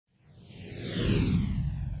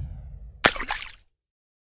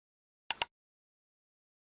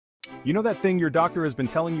You know that thing your doctor has been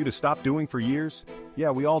telling you to stop doing for years? Yeah,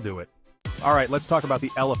 we all do it. Alright, let's talk about the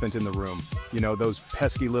elephant in the room. You know, those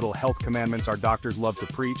pesky little health commandments our doctors love to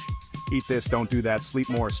preach? Eat this, don't do that, sleep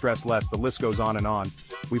more, stress less, the list goes on and on.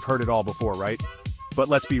 We've heard it all before, right? But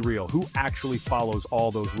let's be real, who actually follows all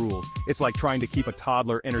those rules? It's like trying to keep a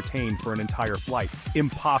toddler entertained for an entire flight.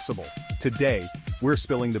 Impossible. Today, we're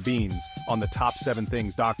spilling the beans on the top 7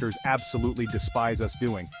 things doctors absolutely despise us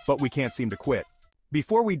doing, but we can't seem to quit.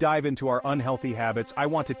 Before we dive into our unhealthy habits, I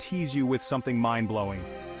want to tease you with something mind-blowing.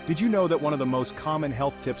 Did you know that one of the most common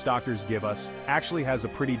health tips doctors give us actually has a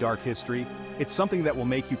pretty dark history? It's something that will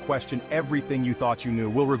make you question everything you thought you knew.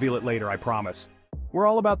 We'll reveal it later, I promise. We're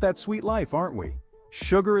all about that sweet life, aren't we?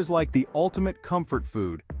 Sugar is like the ultimate comfort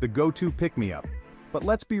food, the go-to pick-me-up. But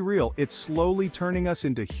let's be real, it's slowly turning us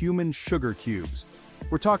into human sugar cubes.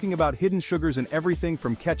 We're talking about hidden sugars in everything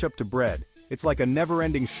from ketchup to bread. It's like a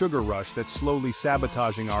never-ending sugar rush that's slowly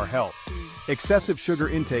sabotaging our health. Excessive sugar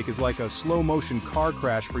intake is like a slow-motion car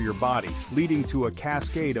crash for your body, leading to a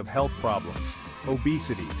cascade of health problems.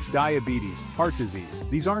 Obesity, diabetes, heart disease,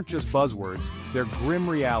 these aren't just buzzwords, they're grim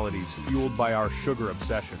realities fueled by our sugar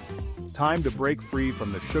obsession. Time to break free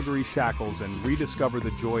from the sugary shackles and rediscover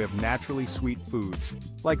the joy of naturally sweet foods,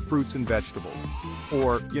 like fruits and vegetables.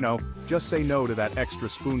 Or, just say no to that extra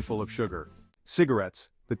spoonful of sugar. Cigarettes,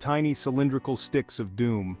 the tiny cylindrical sticks of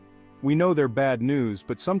doom. We know they're bad news,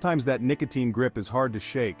 but sometimes that nicotine grip is hard to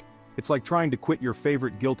shake. It's like trying to quit your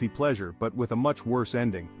favorite guilty pleasure, but with a much worse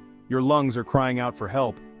ending. Your lungs are crying out for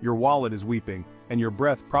help, your wallet is weeping, and your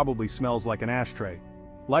breath probably smells like an ashtray.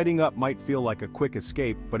 Lighting up might feel like a quick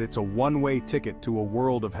escape, but it's a one-way ticket to a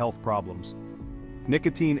world of health problems.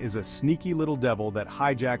 Nicotine is a sneaky little devil that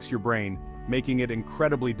hijacks your brain, making it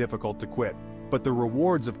incredibly difficult to quit. But the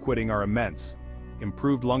rewards of quitting are immense.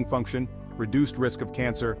 Improved lung function, reduced risk of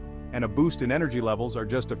cancer, and a boost in energy levels are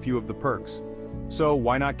just a few of the perks. So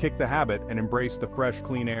why not kick the habit and embrace the fresh,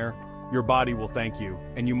 clean air? Your body will thank you,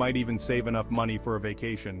 and you might even save enough money for a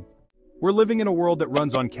vacation. We're living in a world that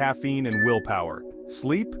runs on caffeine and willpower.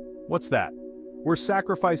 Sleep? What's that? We're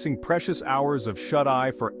sacrificing precious hours of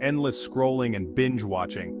shut-eye for endless scrolling and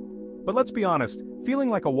binge-watching. But let's be honest,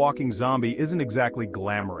 feeling like a walking zombie isn't exactly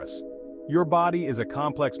glamorous. Your body is a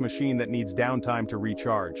complex machine that needs downtime to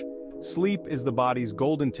recharge. Sleep is the body's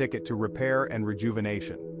golden ticket to repair and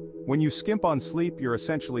rejuvenation. When you skimp on sleep, you're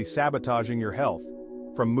essentially sabotaging your health.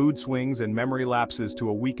 From mood swings and memory lapses to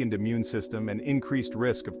a weakened immune system and increased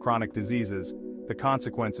risk of chronic diseases, the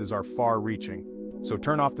consequences are far-reaching. So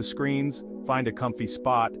turn off the screens, find a comfy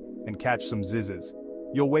spot, and catch some zizzes.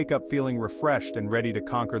 You'll wake up feeling refreshed and ready to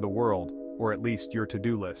conquer the world, or at least your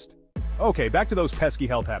to-do list. Okay, back to those pesky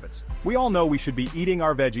health habits. We all know we should be eating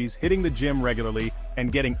our veggies, hitting the gym regularly,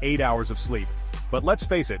 and getting 8 hours of sleep. But let's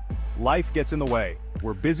face it, life gets in the way.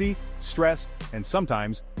 We're busy, stressed, and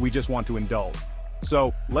sometimes we just want to indulge.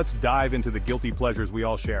 So, let's dive into the guilty pleasures we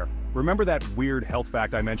all share. Remember that weird health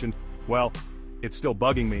fact I mentioned? Well, it's still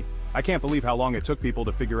bugging me. I can't believe how long it took people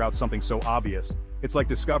to figure out something so obvious. It's like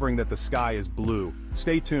discovering that the sky is blue.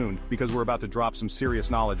 Stay tuned, because we're about to drop some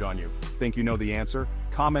serious knowledge on you. Think you know the answer?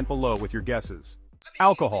 Comment below with your guesses.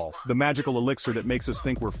 Alcohol, the magical elixir that makes us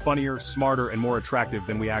think we're funnier, smarter, and more attractive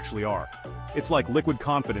than we actually are. It's like liquid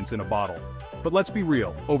confidence in a bottle. But let's be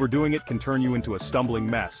real, overdoing it can turn you into a stumbling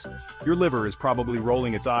mess. Your liver is probably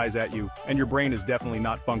rolling its eyes at you, and your brain is definitely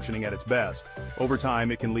not functioning at its best. Over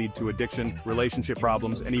time, it can lead to addiction, relationship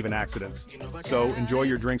problems, and even accidents. So enjoy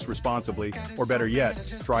your drinks responsibly, or better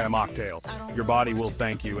yet, try a mocktail. Your body will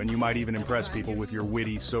thank you, and you might even impress people with your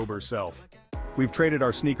witty, sober self. We've traded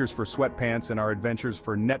our sneakers for sweatpants and our adventures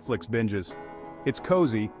for Netflix binges. It's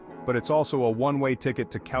cozy, but it's also a one-way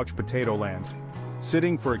ticket to couch potato land.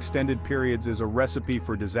 Sitting for extended periods is a recipe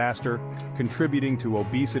for disaster, contributing to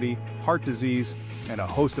obesity, heart disease, and a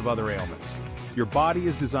host of other ailments. Your body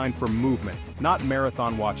is designed for movement, not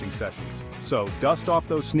marathon watching sessions. So dust off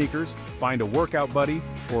those sneakers, find a workout buddy,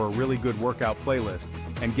 or a really good workout playlist,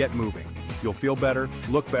 and get moving. You'll feel better,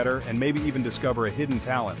 look better, and maybe even discover a hidden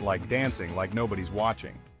talent like dancing like nobody's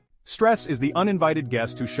watching. Stress is the uninvited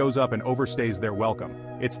guest who shows up and overstays their welcome.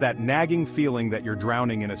 It's that nagging feeling that you're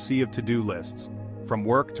drowning in a sea of to-do lists. From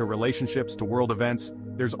work to relationships to world events,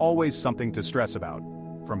 there's always something to stress about.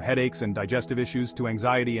 From headaches and digestive issues to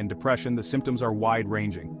anxiety and depression, the symptoms are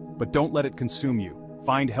wide-ranging. But don't let it consume you.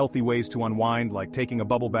 Find healthy ways to unwind, like taking a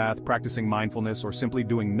bubble bath, practicing mindfulness, or simply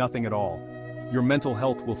doing nothing at all. Your mental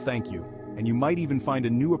health will thank you, and you might even find a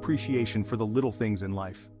new appreciation for the little things in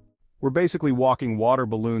life. We're basically walking water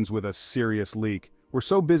balloons with a serious leak. We're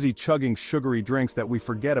so busy chugging sugary drinks that we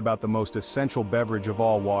forget about the most essential beverage of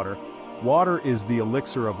all, water. Water is the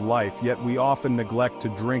elixir of life, yet we often neglect to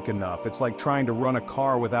drink enough. It's like trying to run a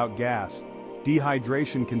car without gas.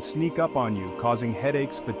 Dehydration can sneak up on you, causing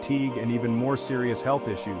headaches, fatigue, and even more serious health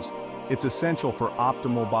issues. It's essential for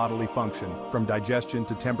optimal bodily function, from digestion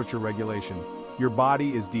to temperature regulation. Your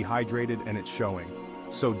body is dehydrated and it's showing.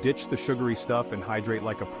 So ditch the sugary stuff and hydrate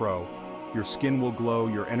like a pro. Your skin will glow,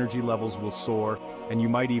 your energy levels will soar, and you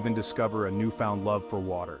might even discover a newfound love for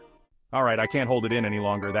water. Alright, I can't hold it in any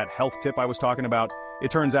longer. That health tip I was talking about,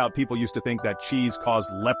 it turns out people used to think that cheese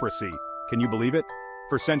caused leprosy. Can you believe it?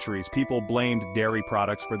 For centuries, people blamed dairy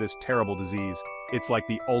products for this terrible disease. It's like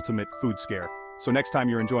the ultimate food scare. So next time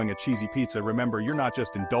you're enjoying a cheesy pizza, remember you're not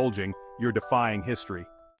just indulging, you're defying history.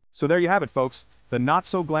 So there you have it, folks, the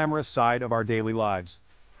not-so-glamorous side of our daily lives.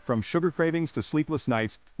 From sugar cravings to sleepless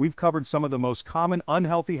nights, we've covered some of the most common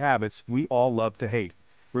unhealthy habits we all love to hate.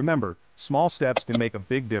 Remember, small steps can make a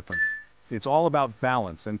big difference. It's all about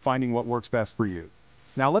balance and finding what works best for you.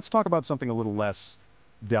 Now let's talk about something a little less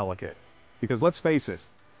delicate. Because let's face it,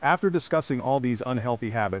 after discussing all these unhealthy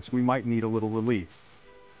habits, we might need a little relief.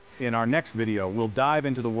 In our next video, we'll dive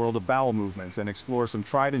into the world of bowel movements and explore some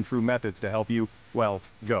tried and true methods to help you, well,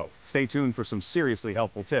 go. Stay tuned for some seriously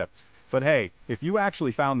helpful tips. But hey, if you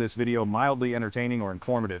actually found this video mildly entertaining or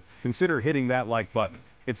informative, consider hitting that like button.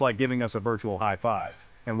 It's like giving us a virtual high five.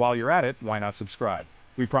 And while you're at it, why not subscribe?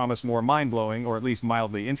 We promise more mind-blowing, or at least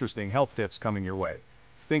mildly interesting, health tips coming your way.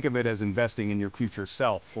 Think of it as investing in your future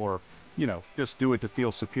self, or, just do it to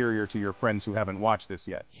feel superior to your friends who haven't watched this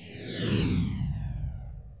yet.